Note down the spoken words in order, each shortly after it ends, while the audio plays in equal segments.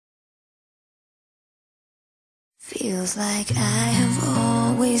Feels like I have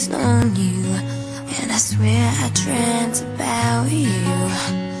always known you, and I swear I dreamt about you.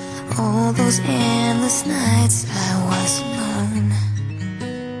 All those endless nights I was alone.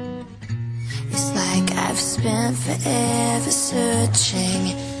 It's like I've spent forever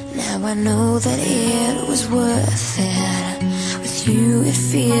searching. Now I know that it was worth it. With you it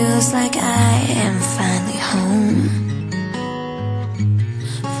feels like I am finally home.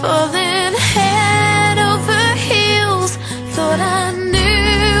 Falling head over heels, thought I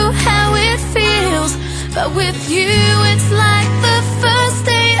knew how it feels, but with you it's like the first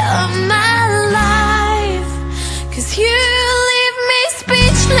day of my life. 'Cause you leave me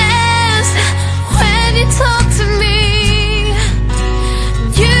speechless when you talk to me.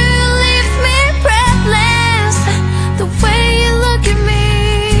 You leave me breathless the way you look at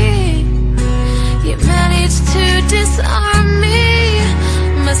me. You manage to disarm me.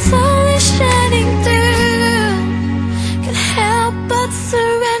 My soul is shining through, can't help but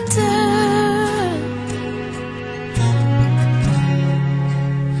surrender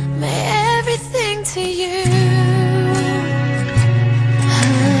my everything to you.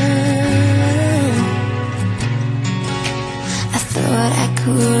 I thought I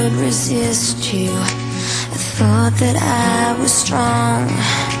could resist you. I thought that I was strong.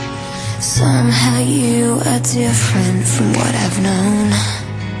 Somehow you are different from what I've known.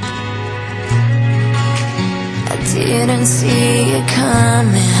 Didn't see it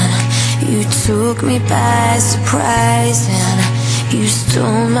coming. You took me by surprise, and you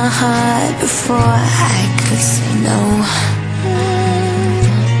stole my heart before I could say no.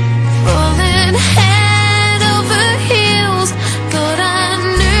 Rolling head over heels, thought I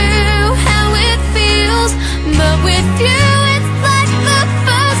knew how it feels, but with you it's like the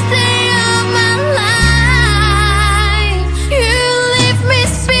first day of my life. You leave me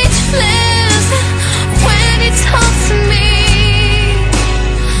speechless when you talk to me.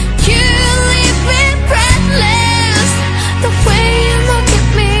 You leave me breathless the way you look at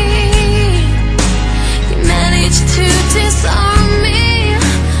me. You manage to disarm me.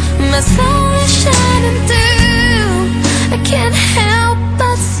 My soul is shining through, I can't help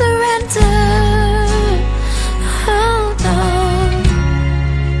but surrender. Hold on,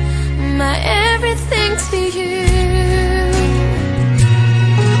 my everything to you.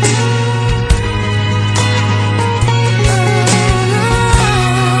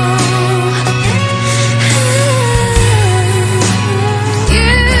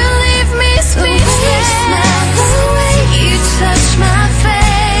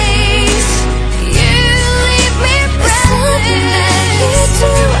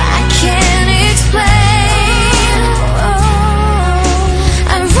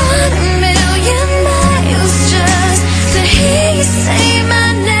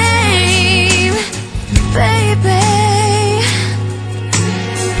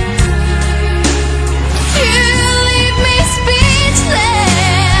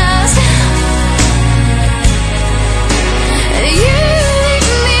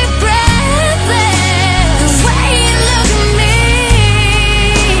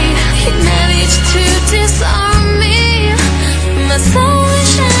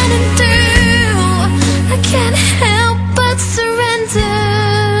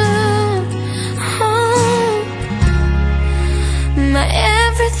 My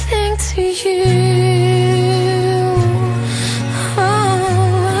everything to you.